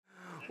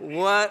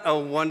What a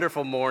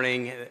wonderful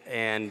morning.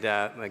 And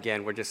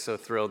again, we're just so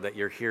thrilled that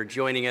you're here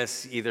joining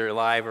us either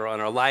live or on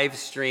our live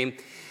stream.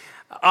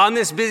 On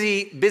this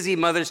busy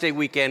Mother's Day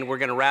weekend, we're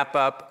going to wrap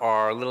up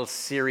our little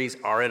series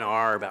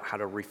R&R about how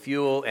to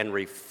refuel and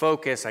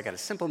refocus. I got a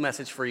simple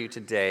message for you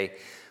today.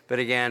 But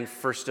again,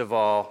 first of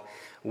all,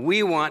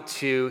 we want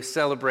to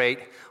celebrate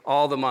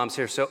all the moms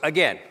here. So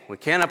again, we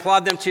can't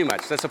applaud them too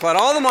much. Let's applaud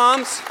all the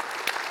moms.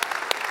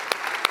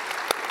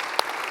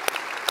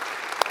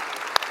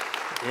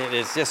 It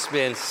has just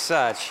been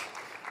such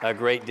a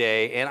great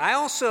day. And I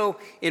also,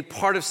 in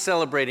part of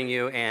celebrating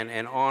you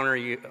and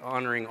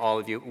honoring all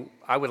of you,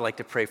 I would like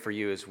to pray for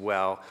you as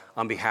well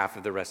on behalf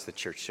of the rest of the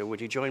church. So would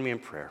you join me in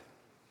prayer?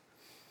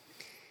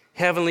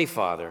 Heavenly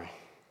Father,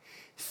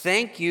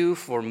 thank you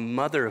for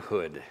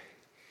motherhood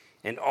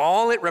and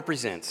all it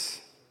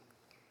represents.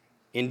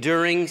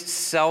 Enduring,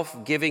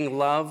 self-giving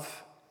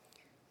love,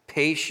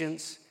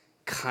 patience,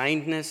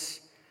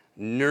 kindness,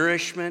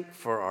 nourishment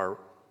for our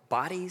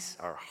bodies,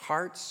 our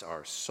hearts,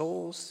 our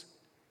souls.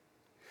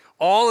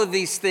 All of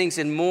these things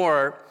and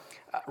more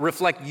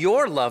reflect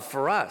your love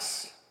for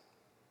us.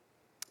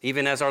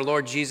 Even as our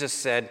Lord Jesus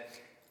said,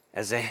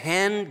 as a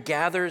hen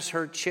gathers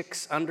her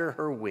chicks under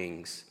her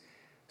wings,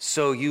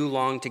 so you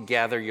long to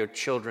gather your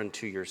children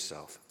to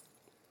yourself.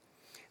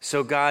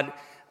 So God,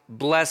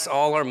 bless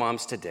all our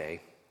moms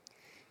today,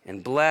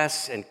 and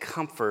bless and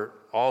comfort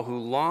all who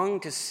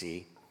long to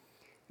see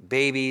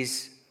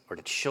babies or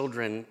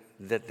children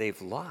that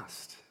they've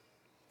lost,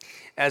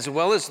 as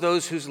well as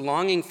those whose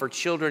longing for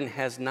children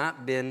has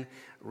not been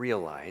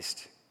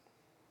realized.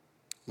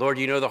 Lord,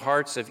 you know the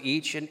hearts of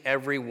each and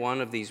every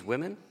one of these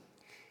women,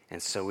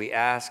 and so we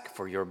ask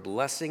for your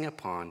blessing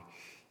upon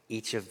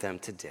each of them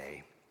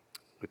today.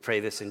 We pray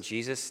this in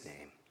Jesus'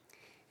 name.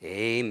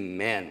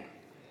 Amen.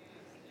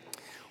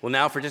 Well,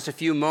 now for just a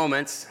few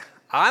moments,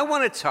 I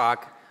want to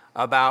talk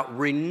about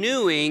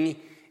renewing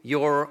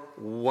your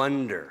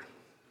wonder.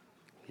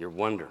 Your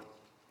wonder.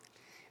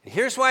 And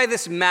here's why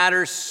this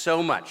matters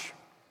so much.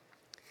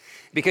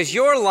 Because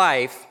your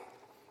life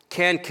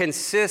can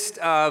consist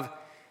of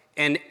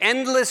an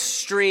endless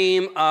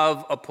stream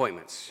of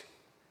appointments.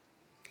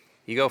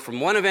 You go from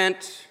one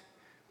event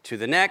to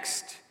the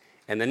next,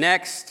 and the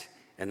next,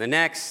 and the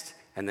next,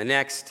 and the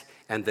next,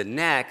 and the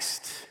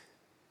next,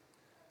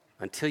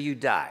 until you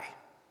die.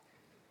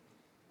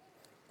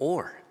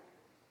 Or,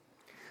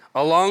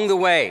 along the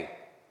way,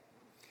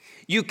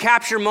 you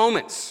capture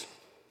moments.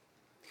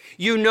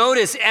 You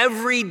notice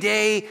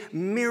everyday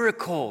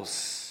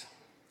miracles.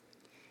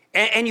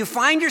 And you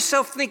find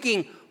yourself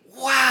thinking,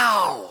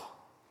 wow,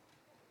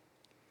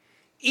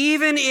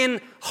 even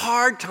in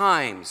hard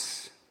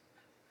times,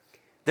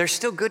 there's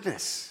still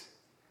goodness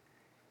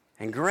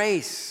and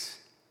grace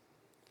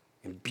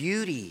and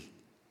beauty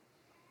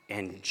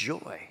and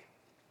joy.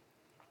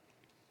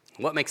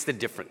 What makes the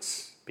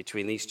difference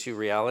between these two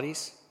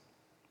realities?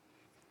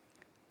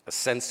 A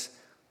sense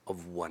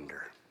of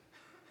wonder.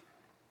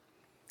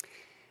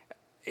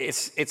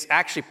 It's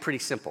actually pretty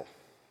simple.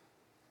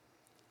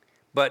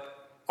 But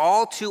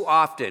all too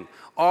often,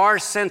 our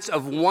sense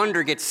of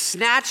wonder gets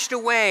snatched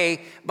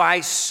away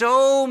by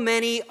so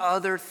many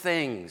other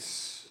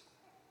things.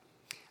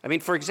 I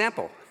mean, for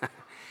example,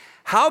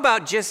 how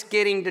about just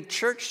getting to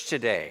church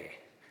today?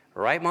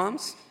 Right,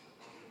 moms?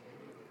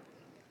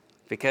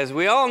 Because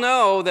we all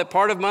know that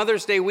part of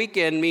Mother's Day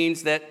weekend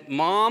means that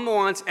mom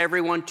wants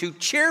everyone to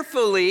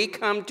cheerfully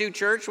come to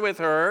church with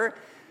her,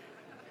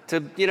 to,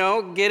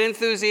 get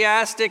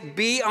enthusiastic,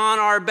 be on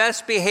our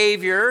best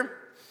behavior,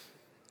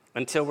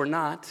 until we're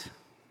not.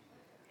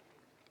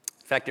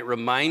 In fact, it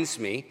reminds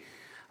me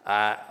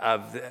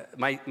of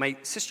my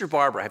sister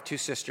Barbara. I have two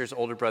sisters,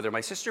 older brother. My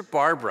sister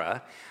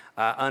Barbara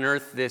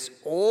unearthed this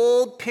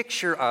old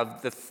picture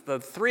of the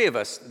three of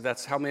us.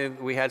 That's how many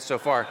we had so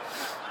far.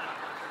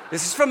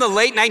 This is from the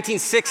late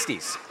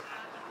 1960s,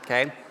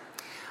 okay?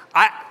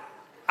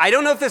 I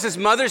don't know if this is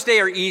Mother's Day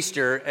or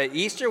Easter.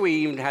 Easter, we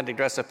even had to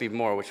dress up even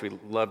more, which we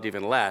loved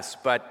even less.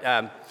 But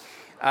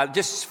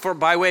just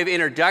by way of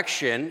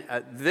introduction,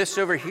 this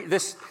over here,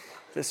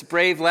 this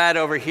brave lad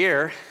over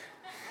here,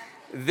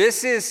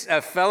 this is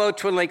a fellow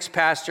Twin Lakes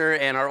pastor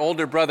and our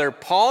older brother,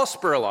 Paul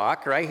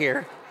Spurlock, right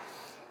here.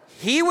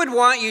 He would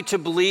want you to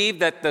believe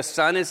that the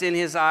sun is in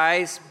his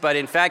eyes, but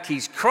in fact,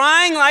 he's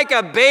crying like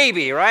a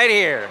baby right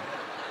here.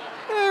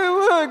 I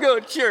want to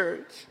go to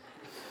church.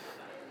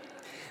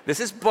 This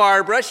is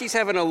Barbara. She's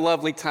having a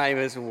lovely time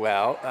as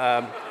well.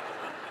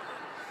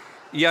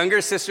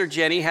 Younger sister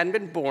Jenny hadn't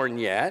been born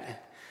yet.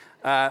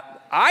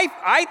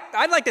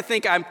 I'd like to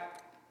think I'm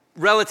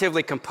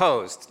relatively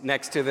composed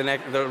next to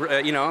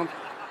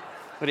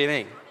what do you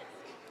think?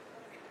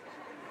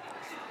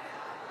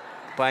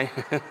 By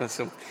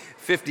some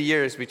 50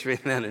 years between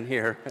then and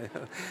here.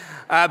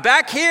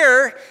 Back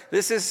here,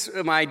 this is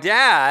my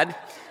dad.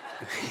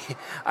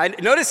 I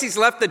notice he's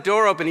left the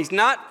door open. He's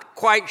not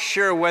quite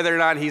sure whether or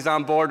not he's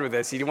on board with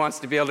this. He wants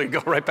to be able to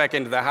go right back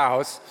into the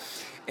house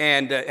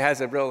and has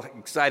a real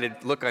excited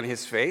look on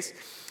his face.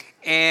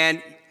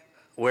 And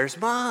where's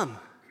Mom?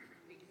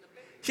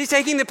 She's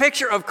taking the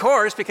picture, of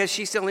course, because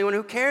she's the only one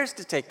who cares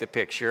to take the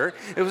picture.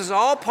 It was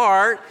all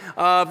part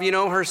of,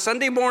 her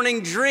Sunday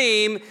morning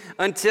dream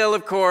until,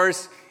 of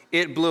course,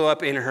 it blew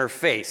up in her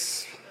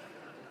face.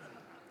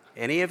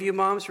 Any of you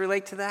moms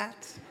relate to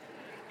that?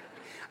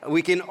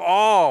 We can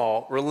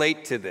all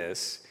relate to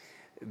this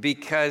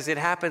because it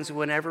happens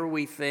whenever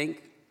we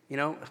think,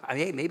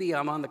 hey, maybe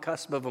I'm on the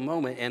cusp of a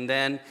moment, and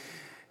then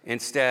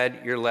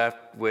instead you're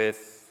left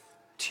with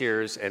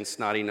tears and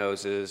snotty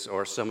noses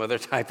or some other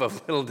type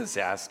of little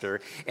disaster,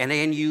 and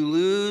then you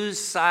lose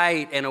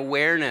sight and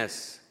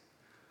awareness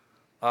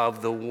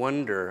of the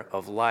wonder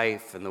of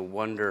life and the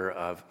wonder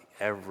of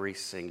every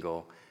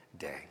single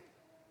day.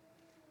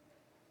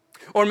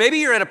 Or maybe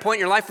you're at a point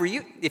in your life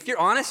where if you're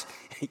honest,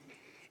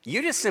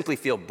 you just simply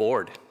feel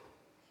bored.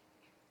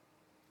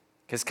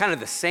 Because kind of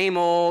the same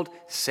old,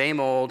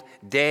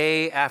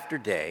 day after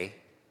day.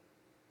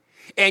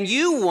 And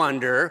you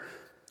wonder,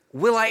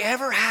 will I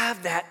ever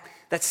have that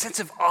sense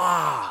of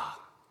awe,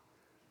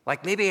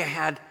 like maybe I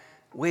had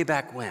way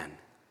back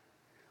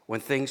when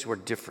things were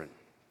different?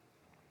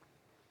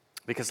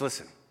 Because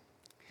listen,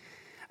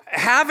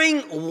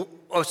 having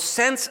a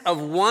sense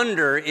of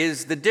wonder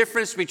is the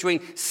difference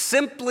between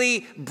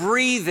simply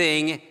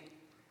breathing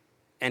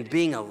and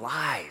being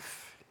alive.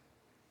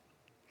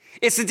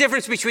 It's the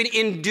difference between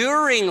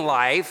enduring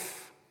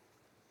life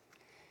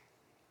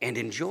and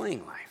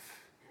enjoying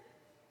life.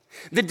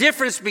 The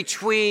difference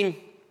between,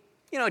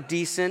 a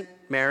decent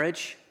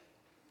marriage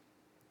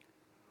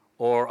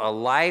or a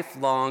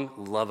lifelong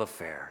love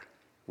affair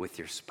with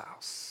your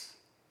spouse.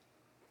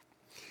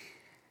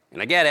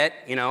 And I get it,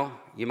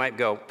 you might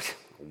go,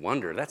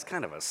 wonder, that's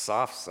kind of a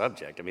soft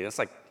subject. I mean, it's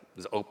like,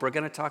 is Oprah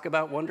going to talk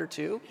about wonder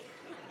too?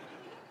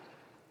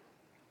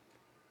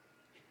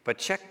 But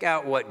check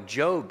out what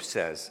Job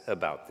says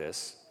about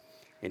this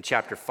in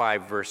chapter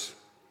 5, verse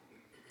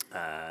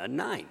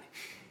 9. It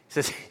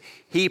says,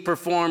 God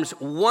performs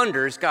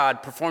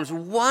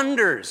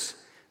wonders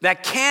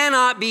that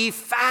cannot be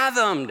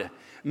fathomed,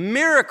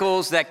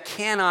 miracles that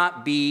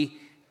cannot be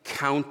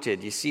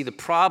counted. You see, the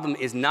problem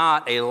is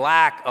not a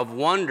lack of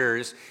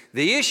wonders.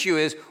 The issue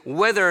is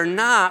whether or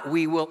not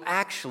we will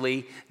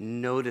actually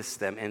notice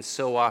them. And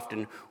so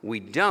often we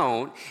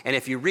don't. And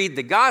if you read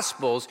the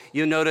Gospels,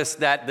 you'll notice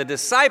that the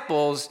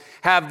disciples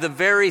have the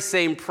very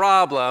same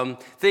problem.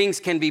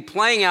 Things can be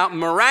playing out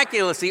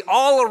miraculously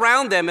all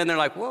around them, and they're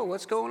like, whoa,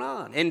 what's going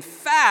on? In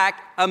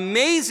fact,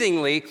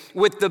 amazingly,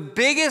 with the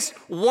biggest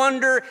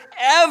wonder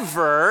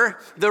ever,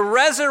 the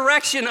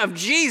resurrection of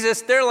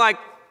Jesus, they're like,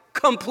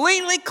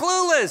 completely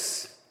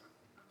clueless.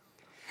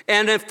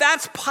 And if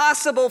that's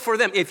possible for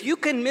them, if you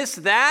can miss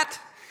that,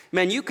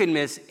 man, you can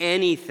miss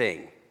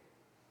anything.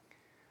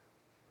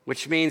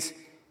 Which means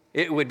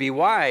it would be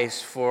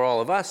wise for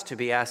all of us to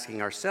be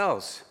asking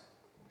ourselves,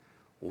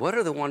 what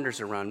are the wonders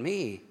around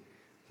me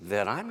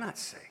that I'm not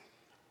seeing?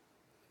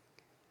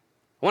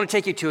 I want to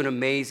take you to an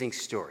amazing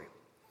story.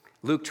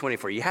 Luke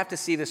 24. You have to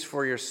see this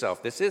for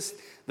yourself. This is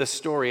the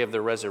story of the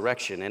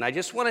resurrection. And I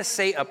just want to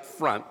say up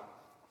front,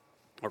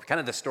 or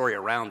kind of the story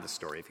around the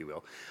story, if you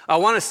will. I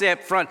want to say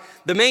up front,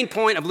 the main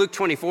point of Luke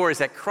 24 is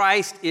that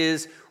Christ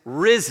is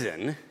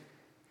risen,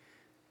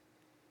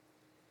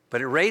 but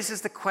it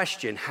raises the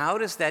question, how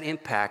does that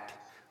impact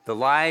the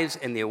lives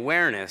and the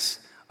awareness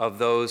of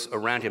those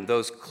around him,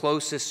 those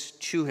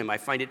closest to him? I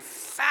find it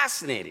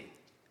fascinating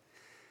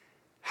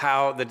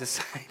how the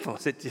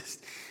disciples,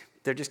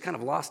 they're just kind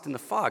of lost in the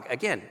fog.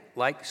 Again,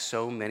 like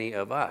so many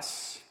of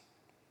us.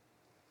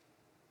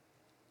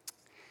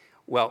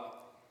 Well,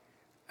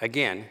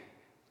 again,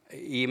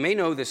 you may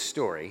know this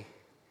story.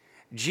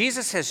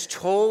 Jesus has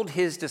told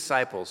his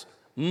disciples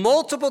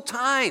multiple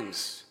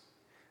times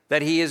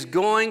that he is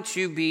going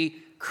to be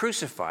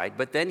crucified,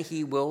 but then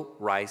he will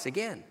rise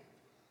again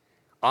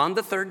on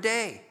the third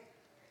day.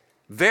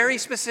 Very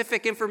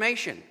specific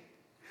information.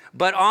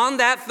 But on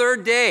that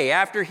third day,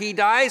 after he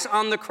dies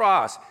on the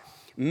cross,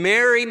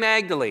 Mary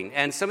Magdalene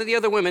and some of the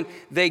other women,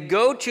 they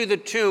go to the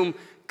tomb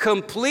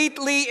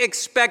completely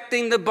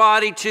expecting the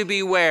body to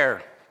be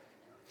where?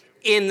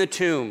 In the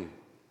tomb.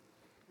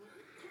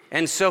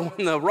 And so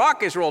when the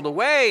rock is rolled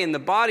away and the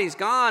body's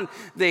gone,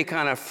 they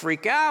kind of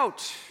freak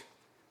out.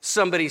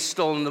 Somebody's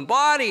stolen the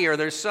body, or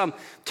there's some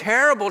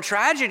terrible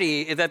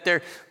tragedy that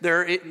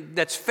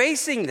that's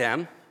facing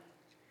them.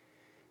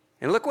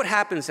 And look what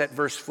happens at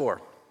verse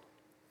 4.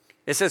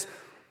 It says,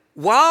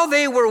 while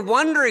they were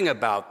wondering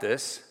about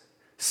this,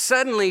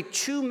 suddenly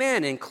 2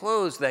 men in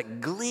clothes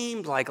that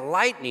gleamed like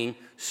lightning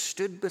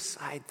stood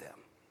beside them.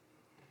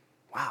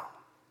 Wow.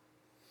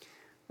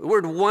 The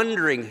word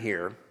wondering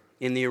here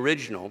in the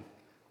original,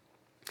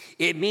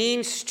 it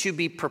means to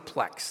be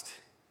perplexed,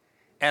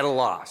 at a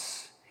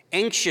loss,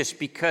 anxious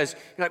because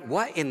you're like,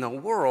 what in the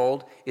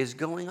world is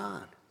going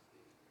on?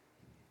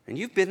 And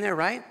you've been there,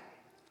 right?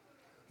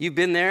 You've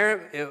been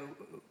there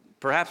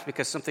perhaps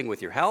because something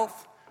with your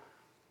health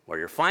or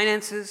your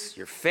finances,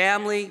 your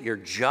family, your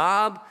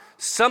job,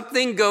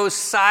 something goes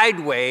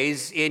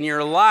sideways in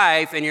your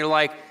life and you're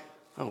like,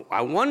 oh,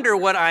 I wonder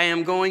what I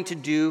am going to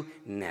do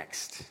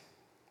next.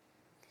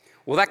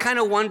 Well, that kind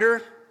of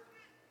wonder,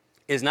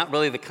 is not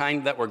really the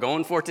kind that we're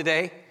going for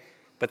today,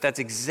 but that's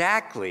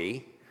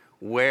exactly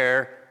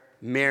where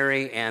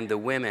Mary and the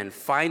women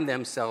find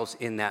themselves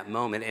in that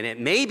moment. And it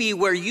may be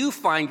where you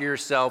find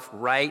yourself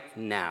right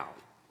now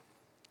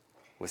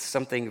with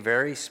something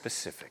very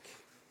specific.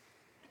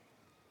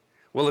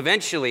 Well,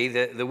 eventually,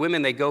 the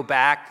women, they go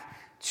back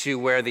to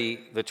where the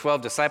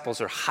 12 disciples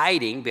are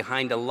hiding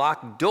behind a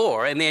locked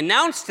door, and they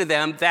announce to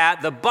them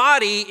that the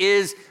body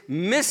is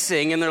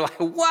missing, and they're like,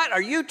 what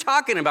are you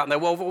talking about?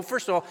 And well,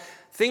 first of all,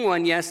 thing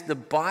one, yes, the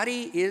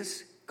body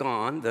is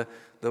gone,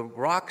 the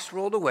rocks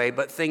rolled away,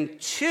 but thing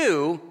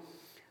two,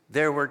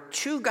 there were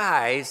two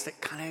guys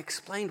that kind of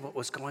explained what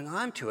was going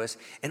on to us,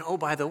 and oh,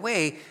 by the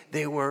way,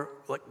 they were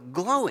like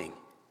glowing,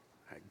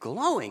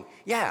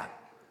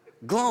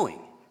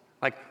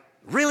 like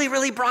really,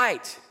 really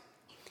bright.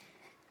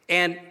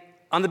 And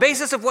on the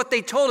basis of what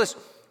they told us,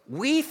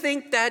 we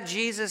think that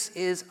Jesus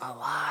is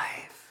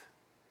alive.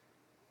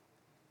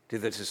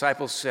 Did the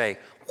disciples say,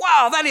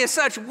 wow, that is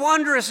such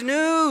wondrous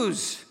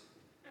news?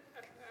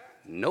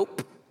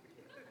 Nope.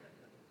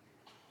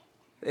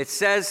 It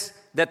says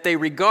that they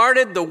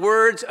regarded the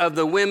words of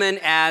the women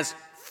as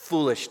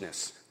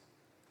foolishness.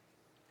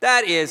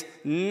 That is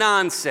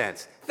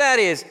nonsense. That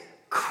is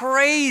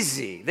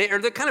crazy.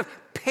 They're kind of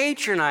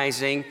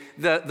patronizing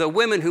the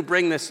women who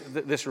bring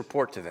this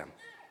report to them.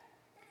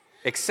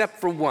 Except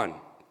for one.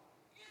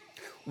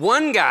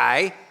 One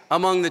guy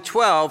among the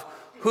 12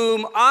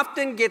 whom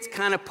often gets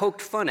kind of poked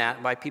fun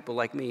at by people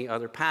like me,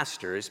 other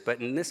pastors, but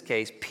in this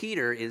case,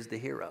 Peter is the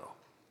hero.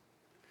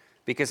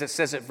 Because it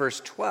says at verse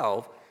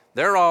 12,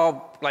 they're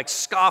all like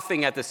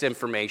scoffing at this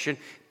information.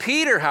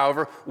 Peter,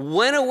 however,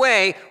 went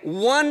away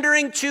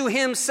wondering to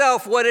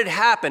himself what had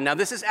happened. Now,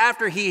 this is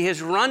after he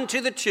has run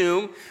to the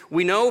tomb.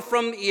 We know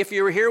from, if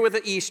you were here with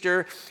the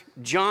Easter,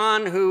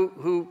 John,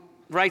 who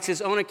writes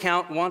his own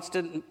account, wants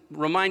to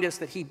remind us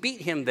that he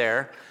beat him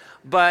there.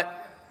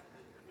 But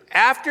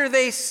after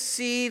they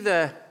see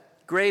the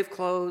grave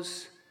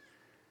clothes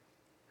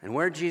and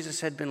where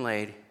Jesus had been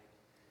laid,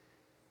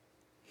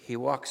 he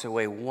walks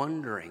away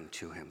wondering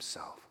to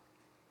himself,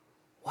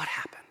 what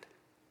happened?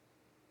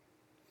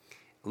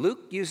 Luke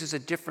uses a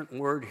different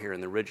word here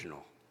in the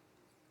original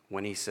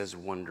when he says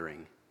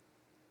wondering.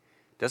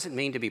 Doesn't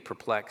mean to be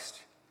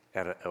perplexed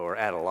or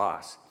at a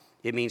loss.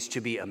 It means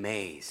to be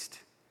amazed,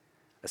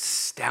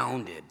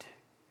 astounded,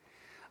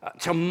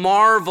 to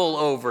marvel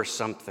over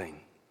something.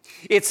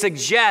 It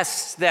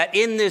suggests that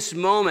in this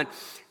moment,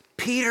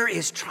 Peter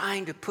is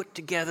trying to put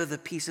together the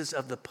pieces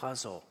of the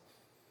puzzle.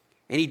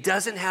 And he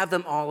doesn't have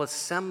them all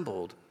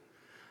assembled,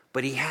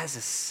 but he has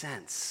a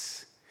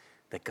sense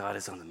that God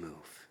is on the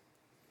move,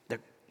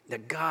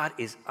 that God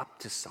is up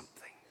to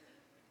something.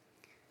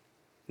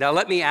 Now,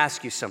 let me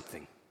ask you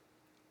something.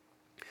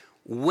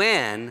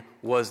 When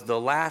was the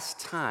last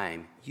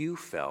time you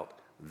felt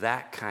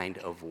that kind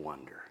of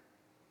wonder?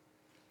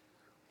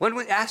 When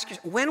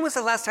was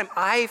the last time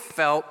I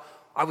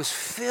was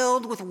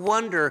filled with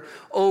wonder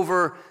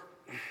over,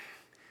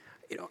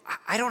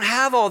 I don't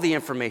have all the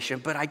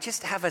information, but I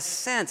just have a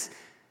sense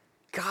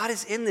God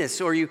is in this.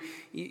 Or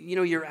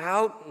you're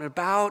out and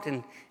about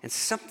and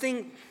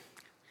something,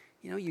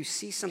 you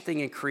see something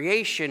in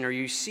creation, or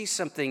you see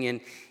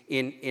something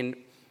in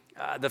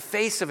the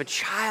face of a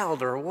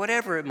child or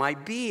whatever it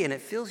might be, and it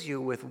fills you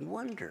with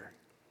wonder.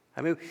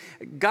 I mean,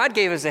 God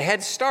gave us a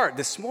head start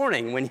this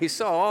morning when you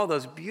saw all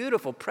those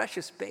beautiful,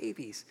 precious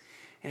babies.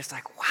 And it's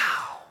like,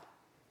 wow,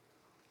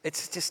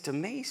 it's just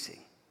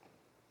amazing.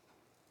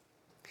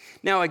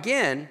 Now,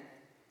 again,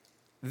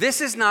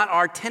 this is not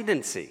our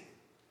tendency.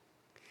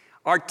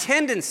 Our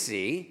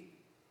tendency,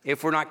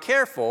 if we're not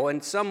careful,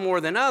 and some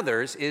more than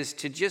others, is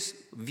to just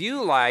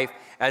view life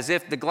as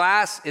if the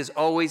glass is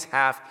always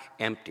half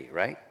empty,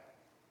 right?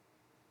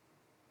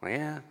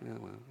 Well,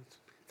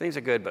 things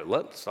are good, but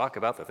let's talk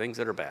about the things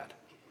that are bad,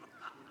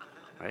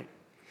 right?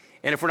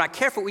 And if we're not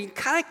careful, we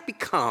kind of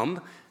become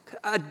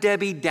a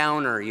Debbie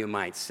Downer, you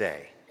might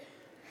say.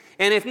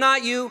 And if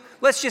not you,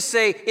 let's just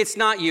say it's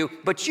not you,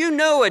 but you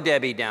know a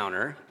Debbie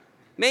Downer.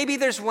 Maybe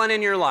there's one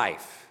in your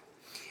life.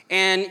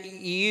 And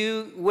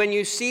when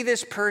you see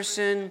this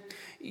person,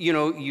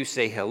 you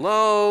say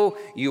hello,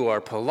 you are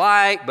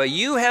polite, but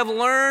you have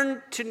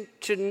learned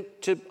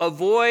to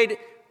avoid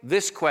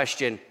this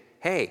question,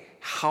 hey,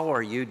 how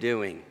are you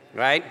doing,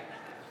 right?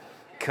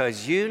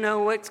 Because you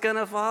know what's going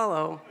to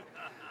follow.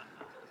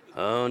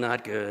 Oh,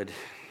 not good.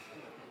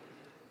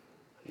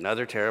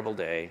 Another terrible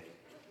day.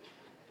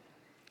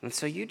 And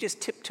so you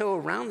just tiptoe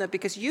around that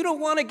because you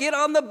don't want to get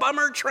on the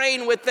bummer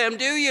train with them,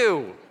 do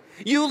you?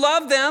 You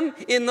love them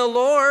in the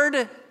Lord,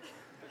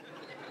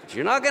 but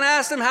you're not going to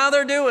ask them how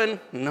they're doing.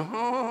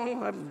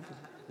 No, I've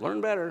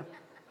learned better.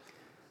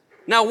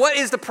 Now, what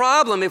is the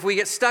problem if we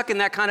get stuck in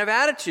that kind of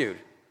attitude?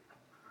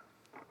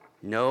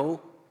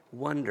 No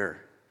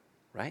wonder,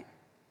 right?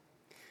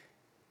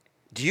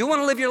 Do you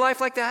want to live your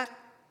life like that?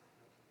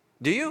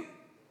 Do you?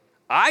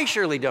 I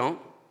surely don't.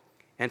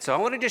 And so I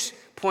want to just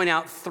point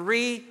out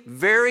 3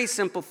 very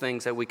simple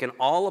things that we can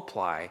all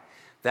apply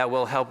that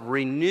will help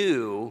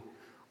renew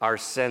our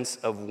sense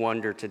of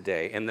wonder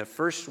today. And the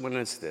first one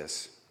is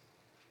this: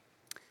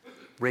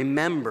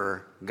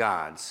 remember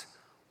God's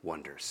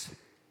wonders.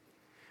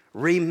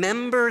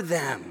 Remember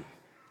them.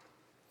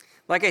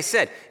 Like I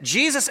said,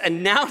 Jesus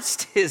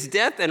announced his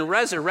death and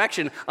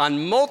resurrection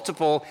on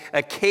multiple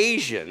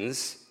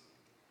occasions.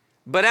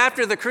 But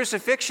after the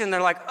crucifixion,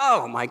 they're like,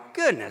 oh my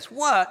goodness,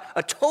 what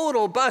a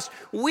total bust.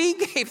 We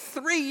gave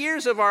 3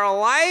 years of our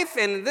life,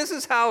 and this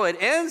is how it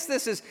ends.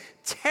 This is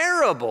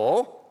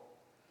terrible.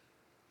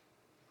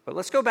 But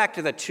let's go back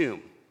to the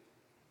tomb.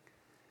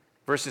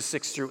 Verses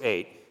 6 through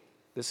 8.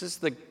 This is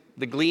the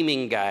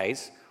gleaming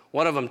guys.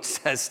 One of them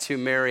says to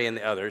Mary and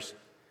the others,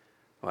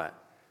 what?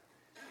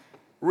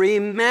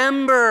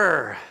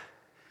 Remember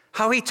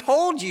how he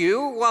told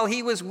you while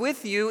he was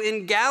with you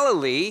in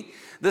Galilee,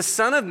 the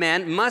Son of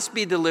Man must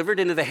be delivered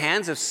into the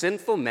hands of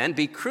sinful men,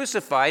 be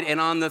crucified,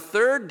 and on the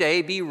third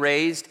day be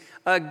raised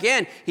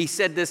again. He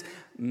said this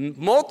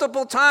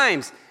multiple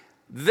times.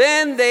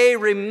 Then they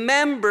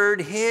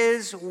remembered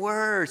his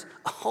words.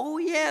 Oh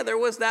yeah, there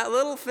was that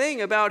little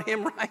thing about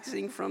him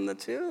rising from the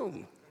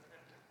tomb.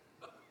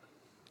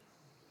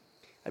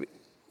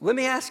 Let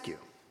me ask you,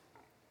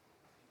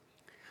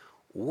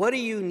 what do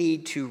you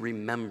need to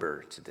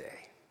remember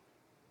today?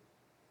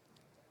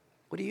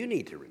 What do you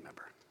need to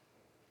remember?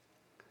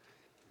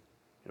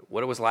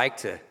 What it was like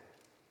to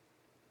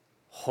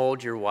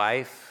hold your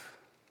wife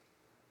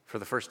for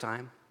the first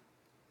time?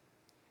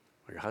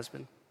 Or your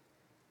husband?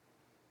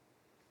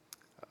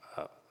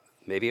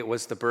 Maybe it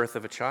was the birth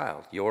of a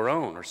child, your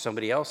own or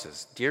somebody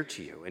else's, dear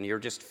to you, and you're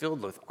just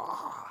filled with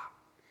awe.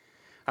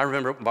 I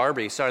remember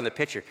Barbara, you saw in the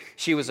picture,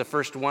 she was the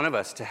first one of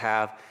us to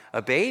have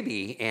a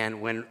baby,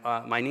 and when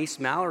my niece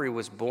Mallory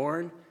was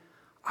born,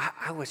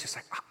 I was just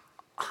like,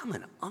 I'm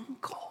an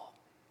uncle.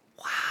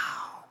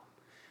 Wow.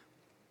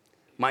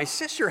 My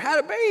sister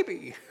had a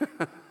baby.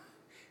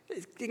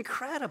 It's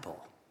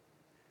incredible.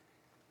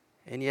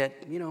 And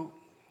yet,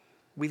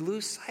 we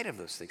lose sight of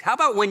those things. How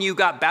about when you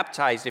got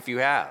baptized, if you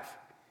have,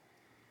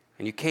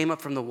 and you came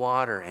up from the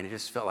water, and it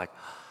just felt like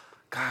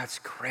God's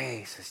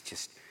grace has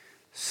just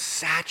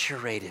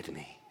saturated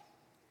me,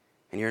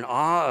 and you're in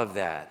awe of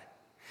that.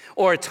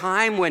 Or a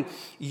time when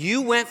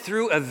you went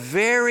through a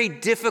very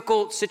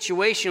difficult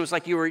situation. It was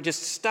like you were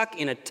just stuck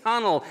in a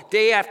tunnel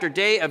day after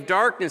day of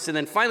darkness, and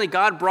then finally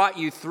God brought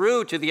you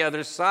through to the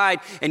other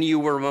side, and you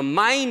were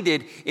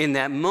reminded in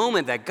that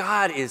moment that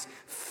God is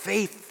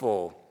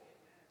faithful.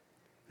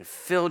 It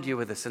filled you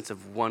with a sense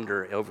of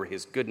wonder over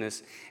his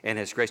goodness and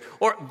his grace.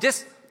 Or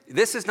just,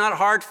 this is not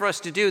hard for us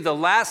to do. The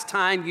last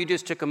time you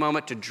just took a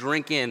moment to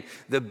drink in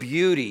the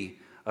beauty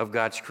of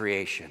God's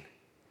creation.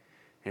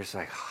 And it's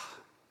like, oh,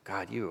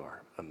 God, you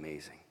are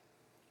amazing.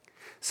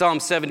 Psalm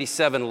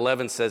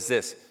 77:11 says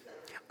this: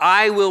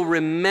 I will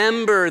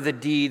remember the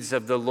deeds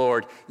of the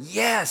Lord.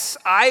 Yes,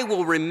 I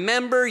will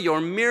remember your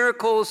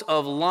miracles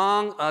of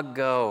long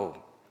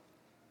ago.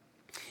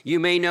 You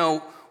may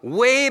know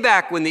way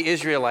back when the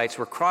Israelites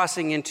were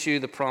crossing into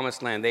the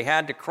promised land, they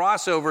had to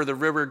cross over the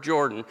river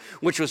Jordan,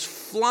 which was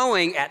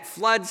flowing at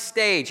flood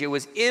stage. It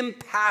was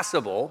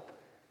impassable.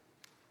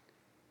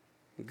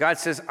 God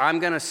says, I'm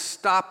going to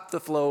stop the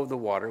flow of the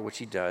water, which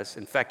he does.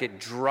 In fact, it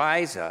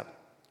dries up.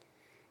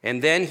 And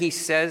then he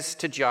says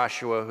to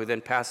Joshua, who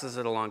then passes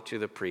it along to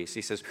the priest,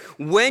 he says,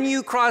 when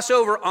you cross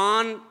over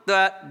on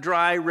that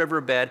dry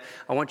riverbed,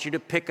 I want you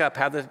to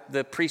have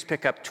the priest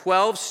pick up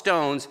 12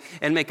 stones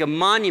and make a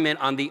monument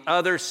on the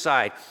other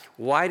side.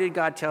 Why did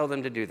God tell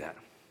them to do that?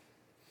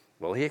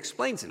 Well, he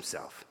explains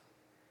himself.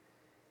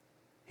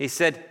 He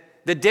said,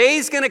 the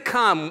day's going to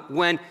come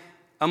when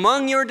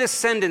among your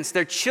descendants,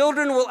 their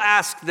children will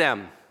ask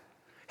them,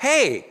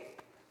 hey,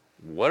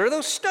 what are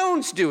those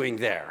stones doing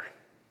there?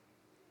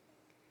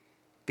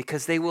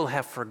 Because they will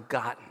have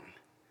forgotten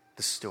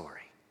the story.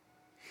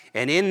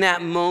 And in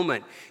that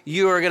moment,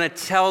 you are going to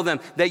tell them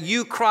that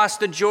you crossed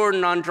the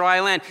Jordan on dry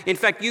land. In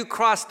fact, you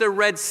crossed the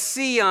Red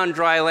Sea on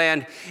dry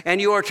land. And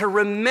you are to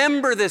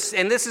remember this.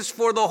 And this is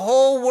for the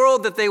whole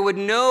world, that they would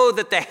know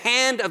that the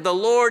hand of the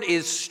Lord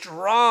is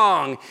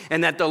strong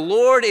and that the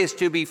Lord is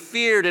to be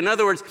feared. In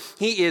other words,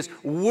 he is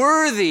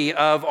worthy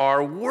of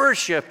our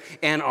worship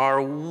and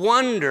our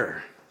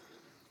wonder.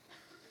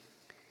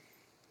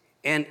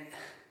 And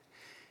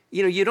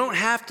you don't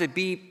have to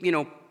be,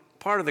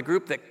 part of the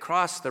group that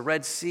crossed the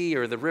Red Sea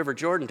or the River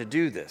Jordan to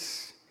do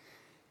this.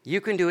 You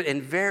can do it in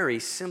very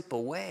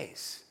simple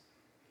ways.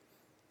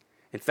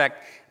 In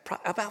fact,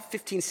 about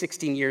 15,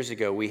 16 years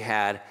ago, we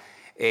had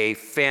a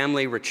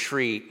family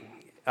retreat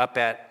up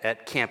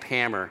at Camp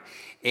Hammer.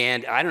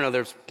 And I don't know,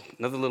 there's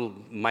another little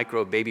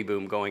micro baby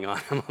boom going on.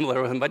 There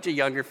were a bunch of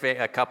younger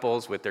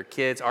couples with their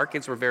kids. Our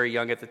kids were very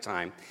young at the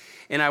time.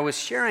 And I was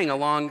sharing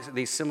along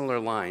these similar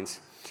lines.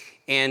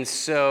 And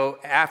so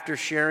after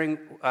sharing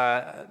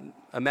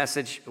a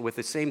message with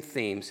the same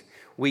themes,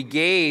 we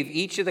gave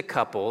each of the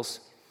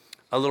couples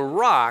a little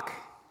rock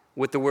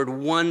with the word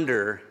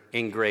wonder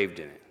engraved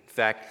in it. In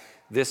fact,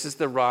 this is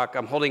the rock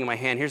I'm holding in my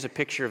hand. Here's a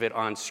picture of it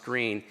on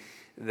screen.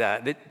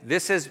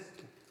 This has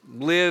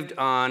lived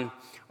on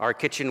our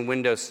kitchen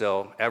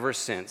windowsill ever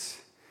since.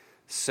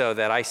 so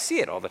that I see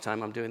it all the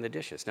time I'm doing the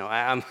dishes. No,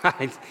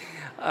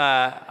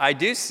 I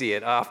do see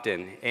it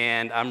often,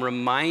 and I'm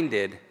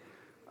reminded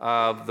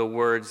of the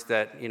words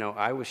that,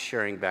 I was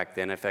sharing back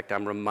then. In fact,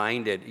 I'm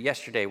reminded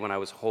yesterday when I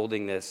was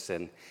holding this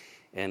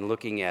and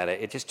looking at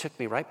it, it just took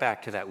me right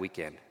back to that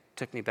weekend. It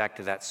took me back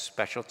to that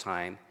special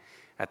time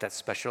at that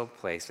special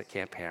place at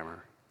Camp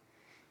Hammer.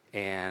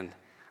 And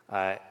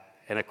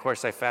of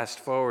course, I fast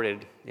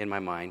forwarded in my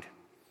mind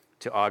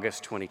to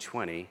August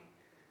 2020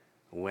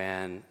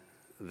 when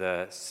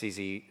the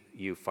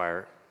CZU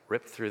fire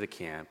ripped through the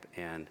camp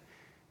and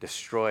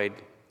destroyed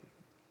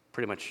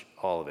pretty much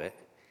all of it.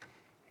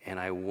 And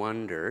I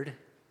wondered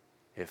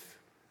if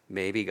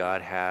maybe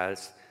God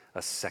has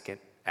a second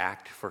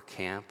act for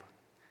camp.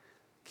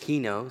 He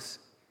knows.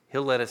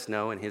 He'll let us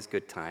know in his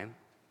good time.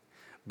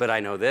 But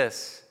I know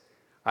this.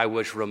 I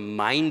was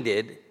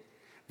reminded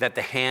that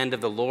the hand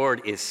of the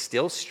Lord is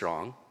still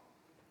strong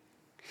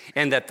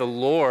and that the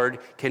Lord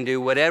can do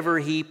whatever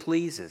he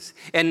pleases.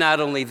 And not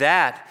only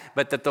that,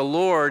 but that the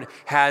Lord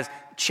has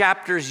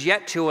chapters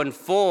yet to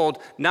unfold,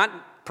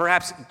 not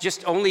perhaps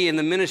just only in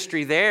the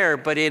ministry there,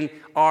 but in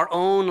our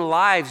own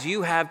lives.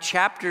 You have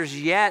chapters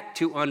yet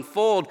to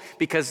unfold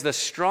because the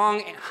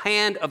strong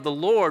hand of the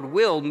Lord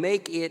will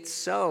make it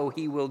so.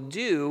 He will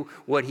do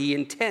what he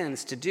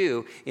intends to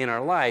do in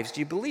our lives. Do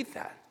you believe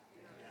that?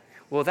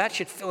 Well, that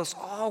should fill us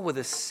all with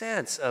a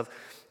sense of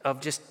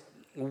just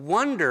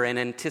wonder and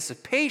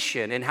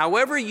anticipation. And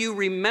however you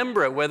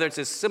remember it, whether it's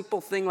a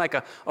simple thing like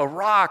a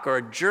rock or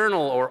a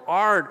journal or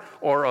art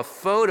or a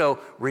photo,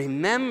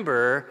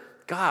 remember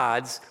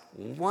God's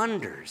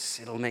wonders.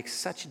 It'll make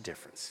such a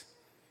difference.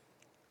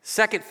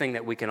 Second thing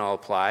that we can all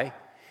apply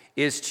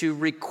is to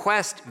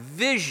request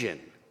vision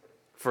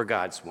for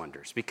God's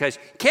wonders, because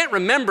you can't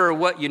remember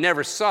what you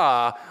never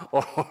saw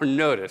or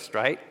noticed,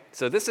 right?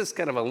 So this is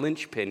kind of a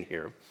linchpin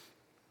here.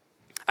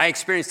 I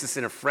experienced this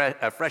in a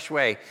fresh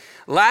way.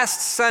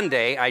 Last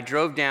Sunday, I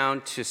drove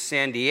down to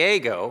San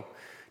Diego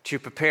to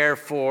prepare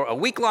for a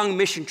week-long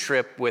mission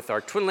trip with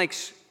our Twin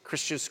Lakes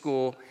Christian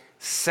School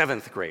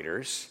 7th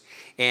graders.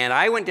 And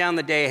I went down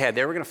the day ahead.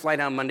 They were going to fly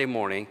down Monday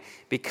morning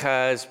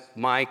because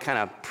my kind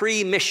of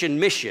pre-mission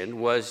mission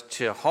was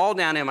to haul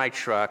down in my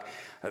truck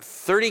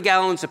 30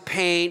 gallons of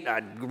paint,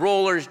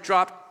 rollers,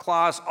 drop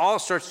cloths, all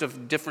sorts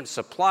of different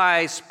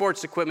supplies,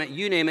 sports equipment,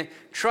 you name it,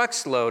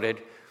 trucks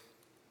loaded.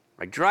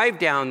 I drive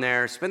down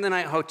there, spend the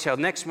night hotel.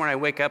 Next morning I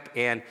wake up,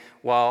 and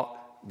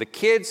while the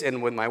kids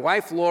and with my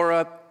wife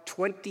Laura,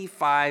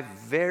 25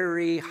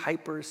 very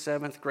hyper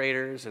 7th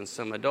graders and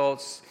some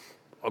adults,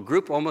 a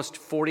group almost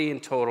 40 in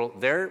total,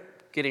 they're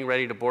getting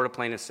ready to board a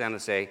plane in San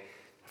Jose,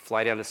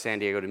 fly down to San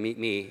Diego to meet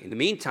me. In the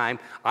meantime,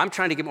 I'm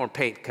trying to get more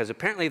paint because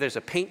apparently there's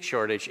a paint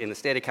shortage in the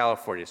state of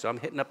California. So I'm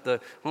hitting up the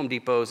Home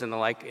Depots and the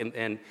like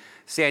in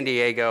San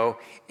Diego,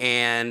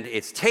 and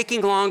it's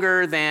taking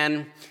longer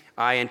than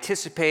I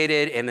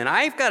anticipated, and then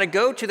I've got to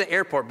go to the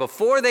airport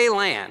before they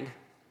land,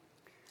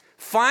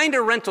 find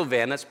a rental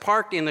van that's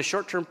parked in the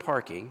short-term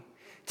parking,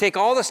 take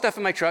all the stuff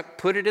in my truck,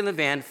 put it in the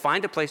van,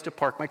 find a place to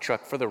park my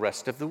truck for the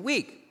rest of the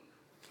week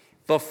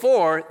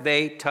before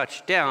they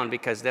touch down,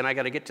 because then I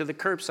got to get to the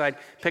curbside,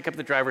 pick up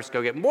the drivers,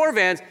 go get more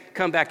vans,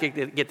 come back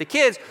and get the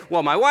kids,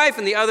 while my wife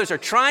and the others are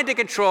trying to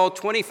control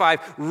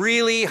 25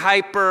 really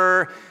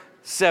hyper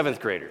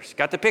 7th graders.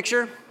 Got the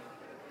picture?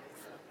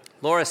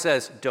 Laura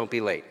says, "Don't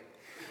be late."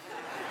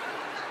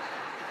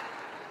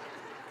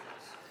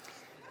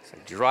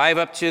 Drive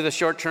up to the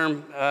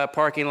short-term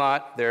parking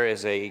lot. There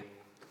is a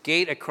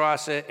gate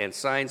across it and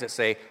signs that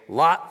say,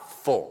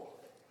 "Lot full."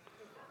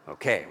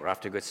 Okay, we're off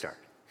to a good start.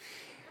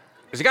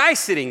 There's a guy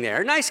sitting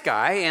there, nice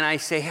guy, and I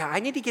say, "Hey, I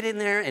need to get in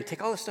there and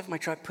take all this stuff in my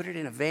truck, put it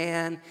in a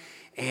van,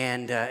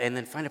 and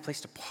then find a place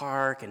to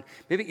park. And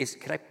maybe is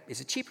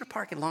it cheaper to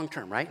park in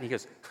long-term, right?" And he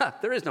goes,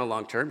 "There is no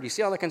long-term. Do you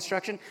see all the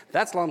construction?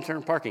 That's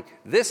long-term parking.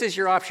 This is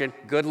your option.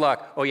 Good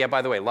luck. Oh yeah,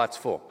 by the way, lot's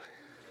full."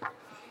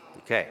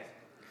 Okay.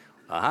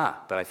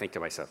 But I think to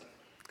myself,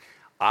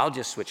 I'll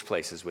just switch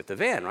places with the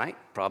van, right?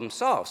 Problem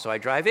solved. So I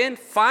drive in,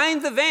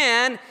 find the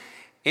van.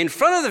 In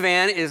front of the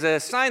van is a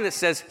sign that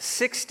says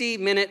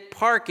 60-minute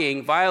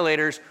parking.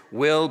 Violators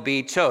will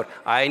be towed.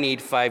 I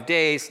need 5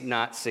 days,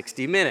 not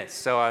 60 minutes.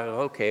 So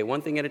okay,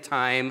 one thing at a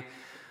time.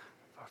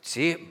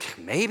 See,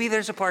 maybe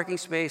there's a parking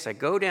space. I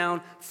go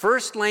down,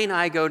 first lane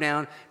I go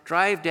down,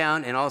 drive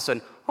down, and all of a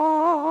sudden,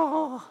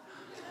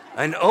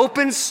 an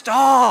open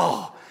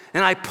stall.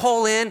 And I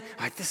pull in,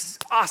 this is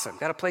awesome.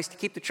 Got a place to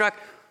keep the truck.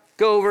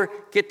 Go over,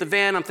 get the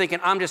van. I'm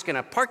thinking I'm just going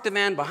to park the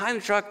van behind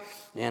the truck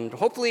and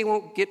hopefully it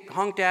won't get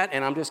honked at.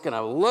 And I'm just going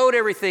to load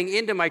everything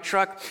into my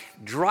truck,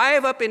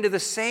 drive up into the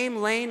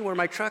same lane where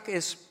my truck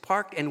is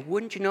parked. And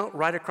wouldn't you know it,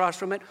 right across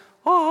from it,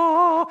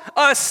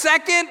 a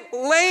second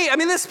lane. I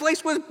mean, this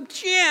place was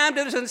jammed.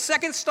 There's a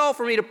second stall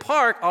for me to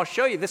park. I'll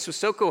show you. This was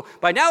so cool.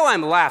 By now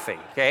I'm laughing,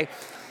 okay?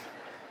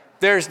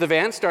 There's the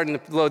van starting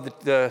to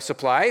load the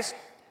supplies.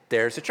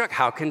 There's the truck.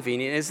 How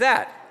convenient is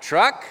that?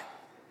 Truck,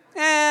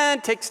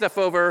 and take stuff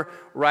over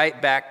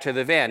right back to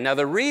the van. Now,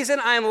 the reason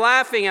I'm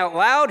laughing out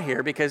loud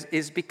here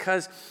is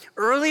because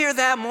earlier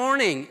that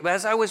morning,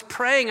 as I was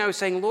praying, I was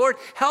saying, Lord,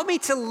 help me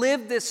to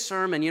live this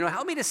sermon.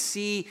 Help me to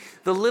see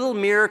the little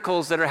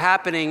miracles that are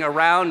happening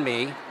around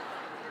me.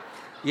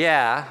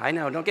 Yeah, I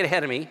know. Don't get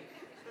ahead of me.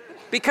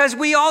 Because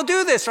we all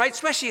do this, right?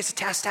 Especially it's a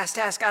task.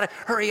 Got to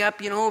hurry up,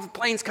 the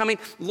plane's coming.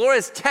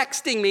 Laura's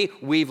texting me,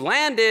 we've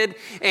landed.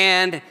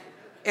 And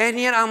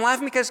yet I'm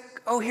laughing because,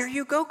 here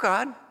you go,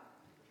 God.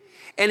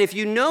 And if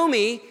you know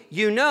me,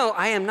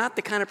 I am not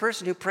the kind of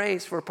person who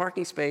prays for a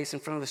parking space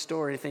in front of the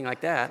store or anything like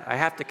that. I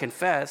have to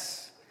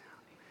confess.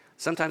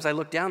 Sometimes I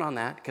look down on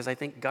that because I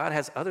think God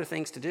has other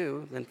things to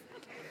do.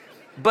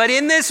 But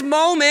in this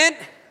moment,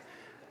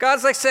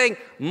 God's like saying,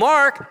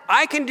 Mark,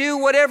 I can do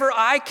whatever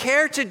I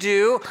care to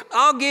do.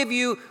 I'll give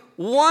you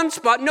one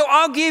spot. No,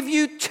 I'll give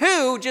you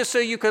two just so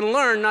you can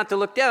learn not to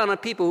look down on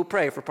people who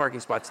pray for parking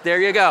spots.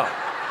 There you go.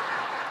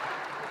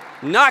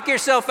 Knock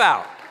yourself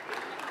out.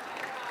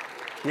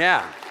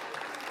 Yeah.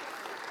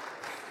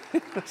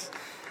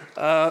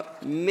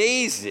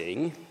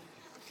 Amazing.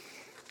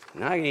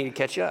 Now I need to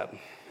catch up.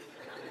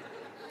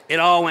 It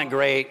all went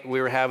great.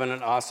 We were having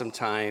an awesome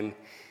time.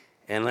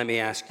 And let me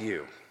ask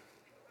you,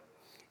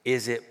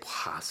 is it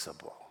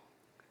possible?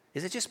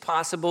 Is it just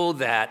possible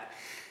that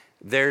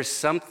there's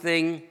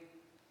someone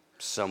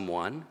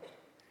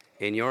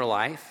in your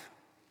life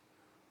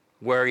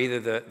where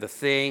either the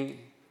thing,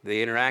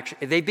 the interaction,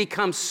 they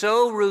become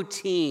so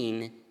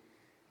routine,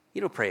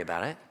 you don't pray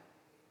about it.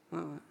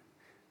 Well,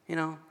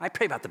 I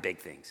pray about the big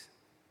things.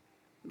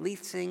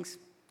 Least things.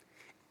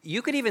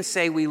 You could even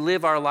say we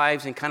live our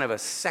lives in kind of a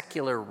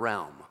secular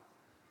realm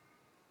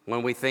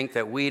when we think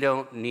that we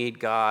don't need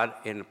God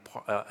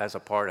as a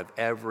part of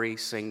every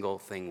single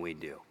thing we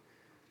do.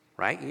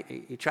 Right?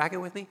 You tracking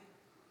with me?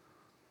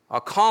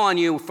 I'll call on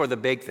you for the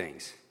big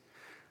things.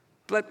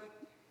 But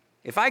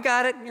if I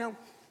got it,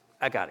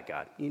 I got it,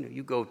 God.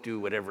 You go do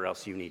whatever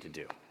else you need to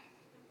do.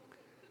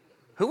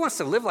 Who wants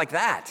to live like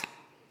that?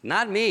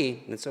 Not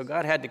me. And so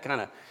God had to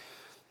kind of,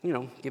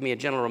 give me a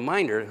gentle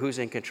reminder who's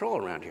in control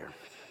around here.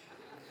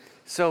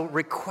 So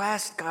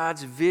request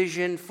God's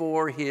vision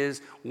for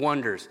his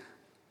wonders.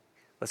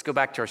 Let's go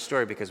back to our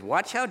story because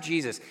watch how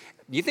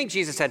you think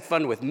Jesus had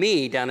fun with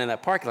me down in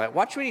that parking lot.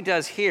 Watch what he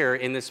does here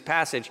in this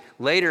passage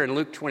later in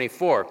Luke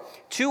 24.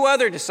 Two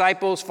other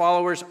disciples,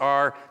 followers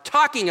are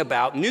talking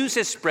about, news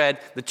has spread,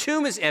 the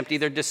tomb is empty,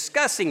 they're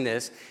discussing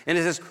this. And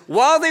it says,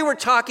 while they were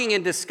talking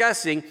and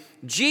discussing,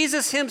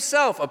 Jesus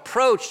himself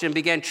approached and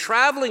began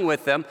traveling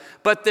with them,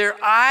 but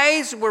their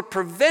eyes were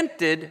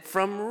prevented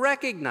from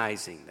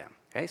recognizing them.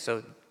 Okay,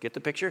 so get the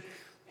picture.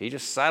 He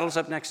just sidles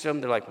up next to them.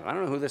 They're like, I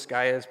don't know who this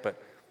guy is,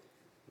 but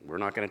we're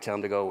not going to tell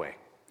him to go away.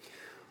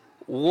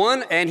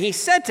 And he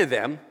said to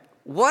them,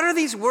 what are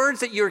these words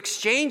that you're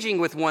exchanging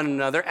with one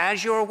another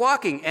as you're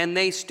walking? And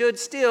they stood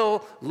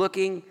still,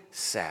 looking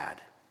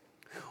sad.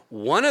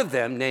 One of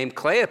them, named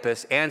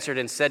Cleopas, answered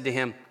and said to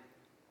him,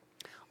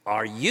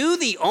 are you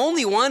the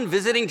only one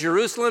visiting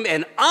Jerusalem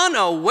and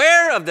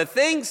unaware of the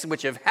things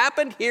which have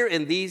happened here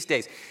in these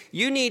days?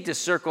 You need to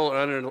circle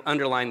or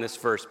underline this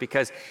verse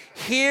because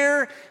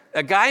here,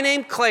 a guy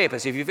named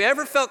Cleopas, if you've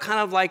ever felt kind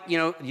of like,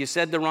 you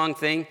said the wrong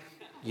thing,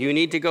 you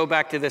need to go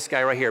back to this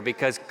guy right here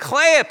because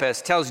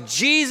Cleopas tells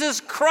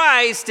Jesus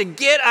Christ to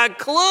get a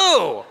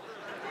clue.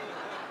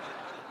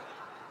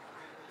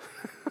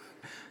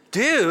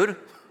 Dude,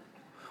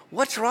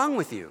 what's wrong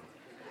with you?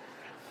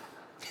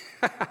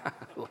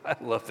 I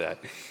love that.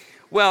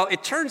 Well,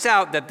 it turns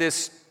out that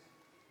this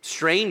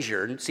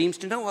stranger seems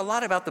to know a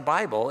lot about the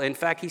Bible. In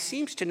fact, he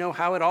seems to know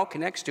how it all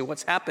connects to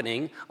what's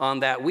happening on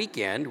that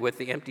weekend with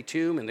the empty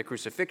tomb and the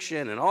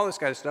crucifixion and all this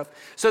kind of stuff.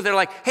 So they're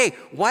like, hey,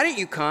 why don't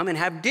you come and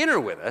have dinner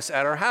with us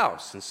at our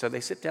house? And so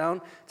they sit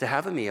down to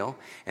have a meal.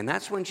 And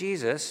that's when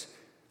Jesus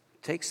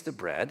takes the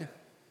bread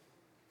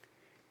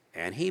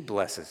and he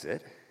blesses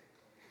it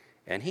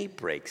and he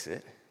breaks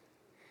it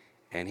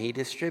and he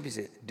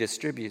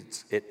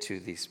distributes it to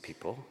these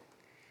people.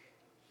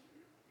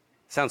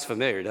 Sounds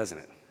familiar, doesn't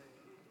it?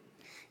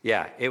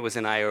 Yeah, it was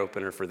an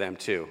eye-opener for them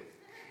too.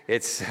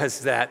 It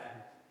says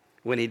that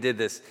when he did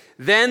this,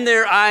 then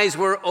their eyes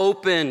were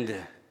opened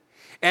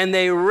and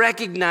they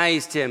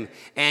recognized him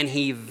and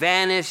he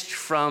vanished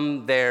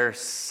from their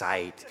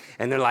sight.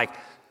 And they're like,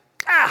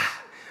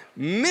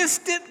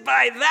 missed it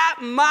by that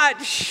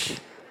much.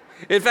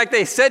 In fact,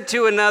 they said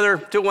to one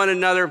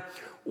another,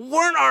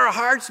 weren't our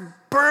hearts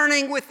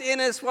burning within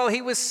us while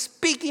he was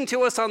speaking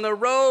to us on the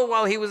road,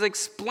 while he was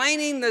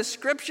explaining the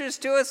scriptures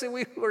to us, and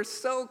we were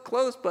so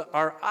close, but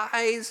our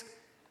eyes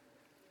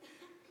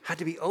had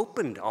to be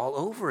opened all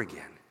over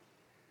again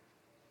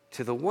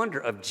to the wonder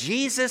of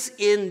Jesus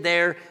in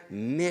their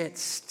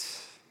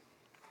midst.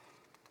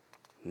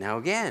 Now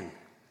again,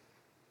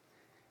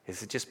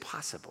 is it just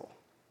possible?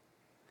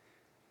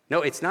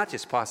 No, it's not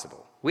just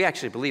possible. We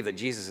actually believe that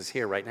Jesus is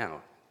here right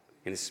now.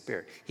 in his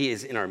Spirit. He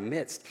is in our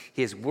midst.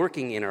 He is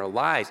working in our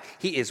lives.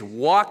 He is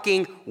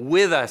walking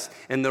with us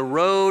in the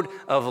road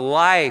of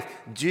life.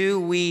 Do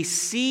we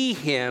see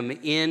him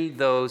in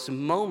those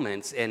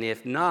moments? And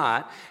if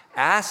not,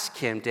 ask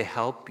him to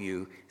help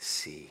you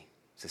see.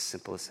 It's as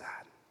simple as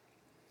that.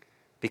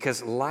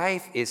 Because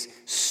life is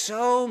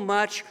so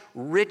much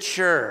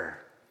richer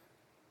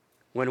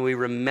when we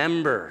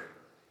remember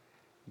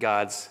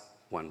God's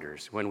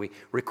wonders, when we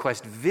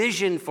request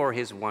vision for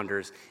his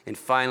wonders, and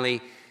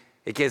finally,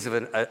 it gives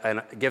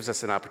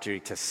us an opportunity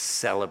to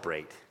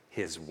celebrate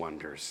his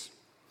wonders.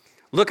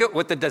 Look at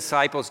what the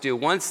disciples do.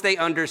 Once they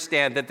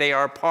understand that they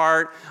are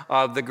part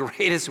of the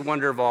greatest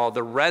wonder of all,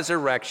 the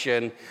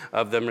resurrection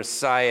of the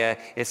Messiah,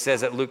 it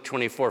says at Luke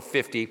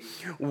 24:50,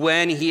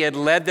 when he had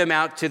led them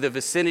out to the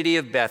vicinity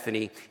of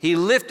Bethany, he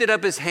lifted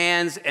up his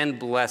hands and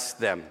blessed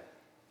them.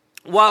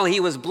 While he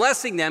was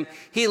blessing them,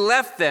 he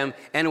left them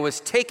and was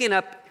taken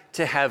up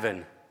to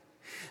heaven.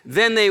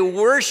 Then they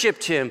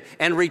worshiped him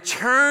and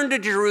returned to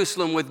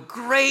Jerusalem with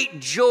great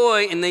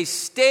joy, and they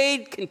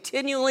stayed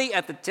continually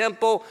at the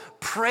temple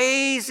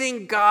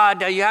praising God.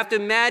 Now you have to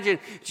imagine,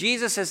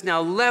 Jesus has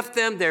now left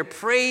them, they're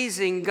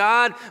praising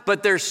God,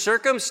 but their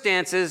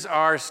circumstances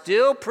are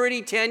still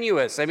pretty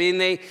tenuous. I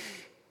mean,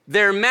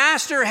 their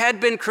master had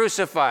been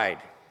crucified.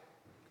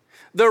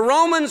 The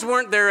Romans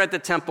weren't there at the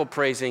temple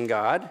praising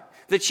God.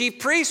 The chief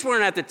priests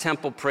weren't at the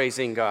temple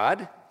praising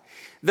God.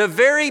 The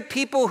very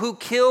people who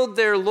killed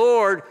their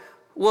Lord,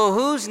 well,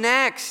 who's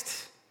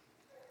next?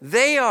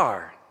 They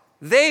are.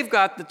 They've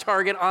got the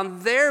target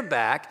on their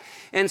back.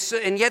 And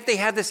yet they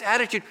have this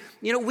attitude,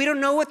 we don't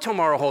know what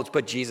tomorrow holds,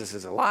 but Jesus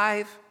is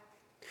alive.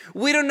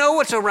 We don't know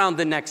what's around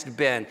the next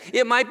bend.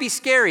 It might be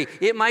scary.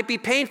 It might be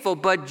painful,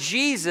 but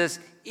Jesus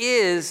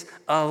is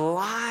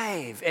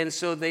alive. And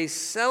so they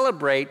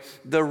celebrate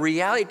the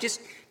reality. It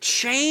just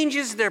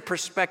changes their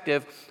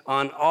perspective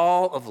on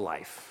all of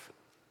life.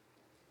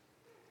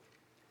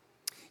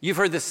 You've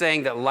heard the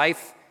saying that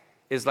life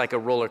is like a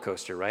roller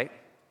coaster, right?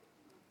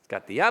 It's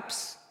got the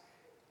ups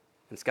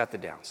and it's got the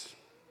downs.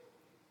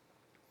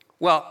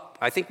 Well,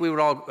 I think we would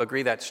all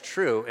agree that's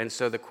true. And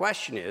so the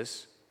question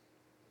is,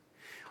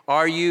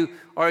 are you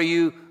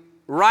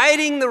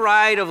riding the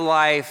ride of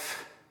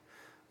life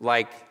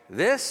like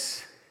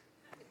this?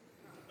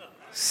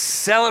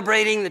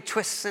 Celebrating the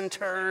twists and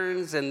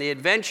turns and the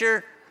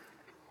adventure?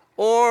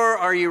 Or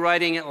are you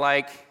riding it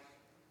like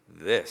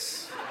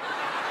this?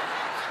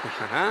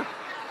 Huh?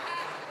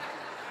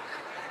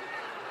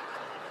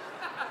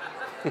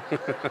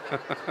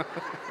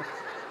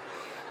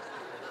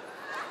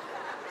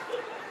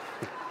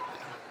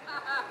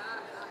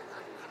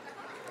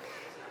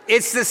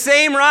 It's the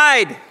same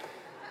ride.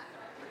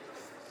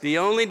 The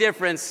only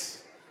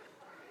difference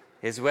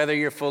is whether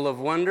you're full of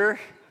wonder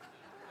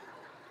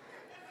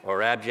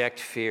or abject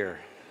fear.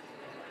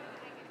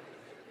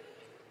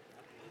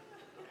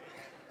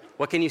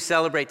 What can you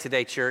celebrate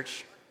today,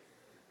 church?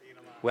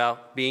 Well,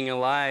 being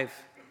alive.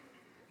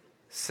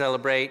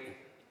 Celebrate.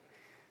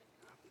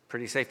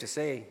 Pretty safe to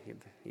say,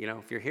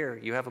 if you're here,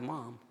 you have a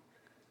mom.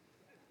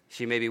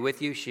 She may be with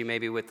you. She may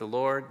be with the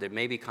Lord. It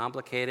may be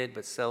complicated,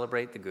 but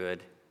celebrate the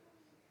good.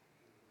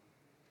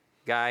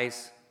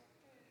 Guys,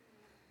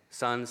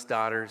 sons,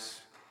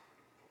 daughters,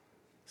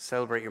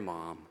 celebrate your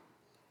mom.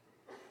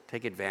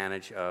 Take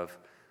advantage of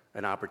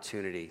an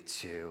opportunity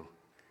to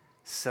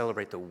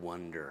celebrate the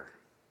wonder,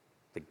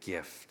 the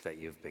gift that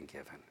you've been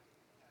given.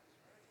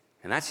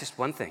 And that's just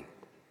one thing.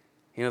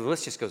 The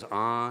list just goes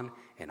on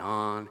and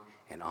on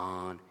and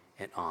on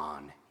and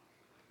on.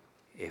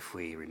 If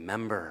we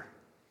remember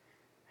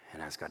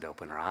and ask God to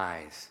open our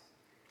eyes,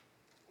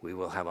 we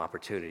will have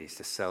opportunities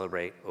to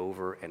celebrate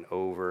over and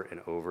over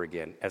and over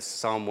again. As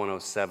Psalm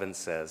 107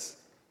 says,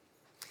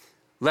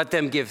 let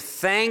them give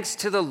thanks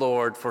to the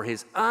Lord for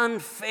his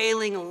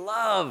unfailing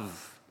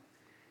love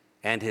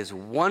and his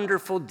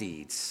wonderful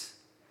deeds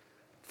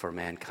for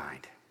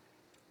mankind.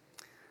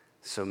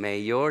 So may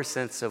your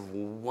sense of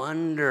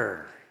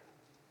wonder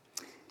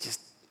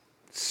just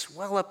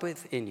swell up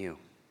within you,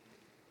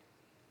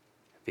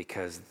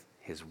 because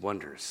his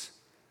wonders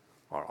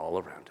are all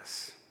around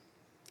us.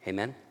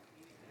 Amen?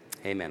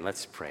 Amen.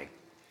 Let's pray.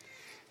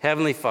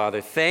 Heavenly Father,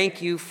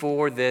 thank you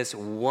for this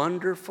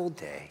wonderful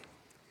day.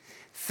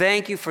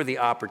 Thank you for the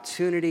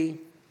opportunity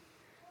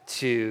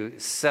to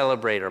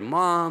celebrate our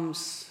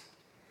moms.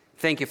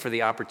 Thank you for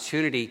the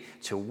opportunity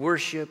to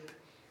worship,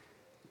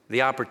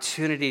 the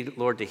opportunity,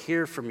 Lord, to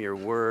hear from your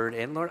word.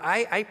 And Lord,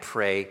 I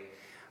pray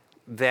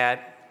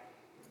that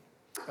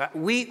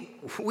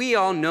we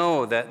all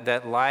know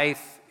that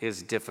life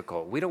is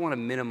difficult. We don't want to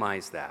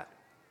minimize that.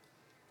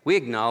 We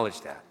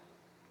acknowledge that.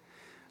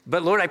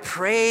 But Lord, I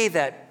pray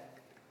that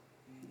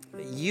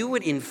you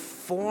would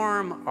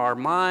inform our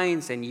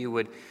minds and you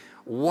would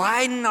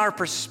widen our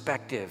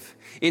perspective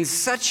in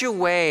such a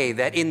way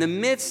that in the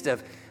midst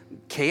of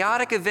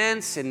chaotic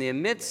events, in the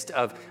midst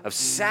of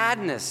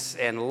sadness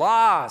and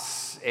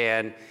loss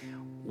and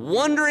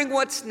wondering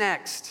what's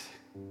next,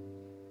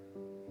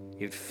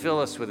 you'd fill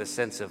us with a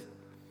sense of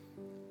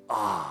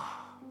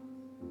awe,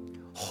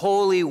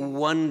 holy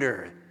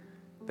wonder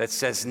that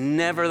says,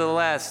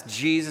 nevertheless,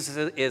 Jesus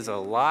is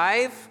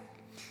alive.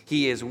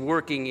 He is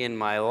working in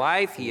my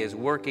life. He is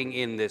working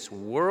in this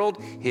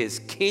world. His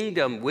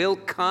kingdom will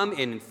come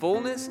in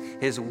fullness.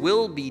 His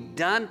will be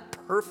done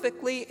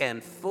perfectly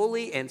and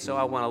fully. And so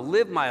I want to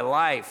live my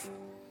life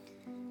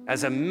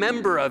as a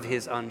member of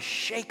his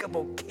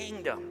unshakable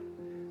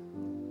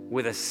kingdom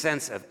with a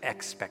sense of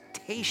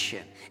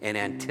expectation and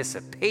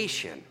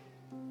anticipation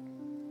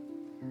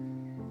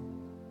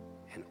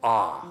and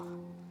awe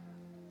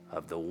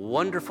of the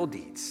wonderful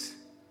deeds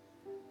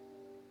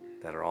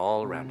that are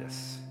all around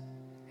us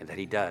and that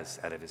he does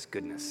out of his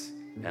goodness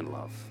and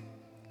love.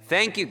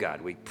 Thank you,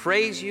 God. We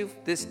praise you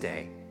this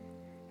day.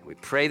 And we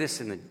pray this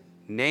in the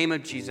name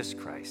of Jesus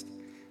Christ.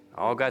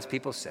 All God's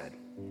people said,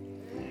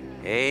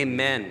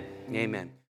 amen. Amen.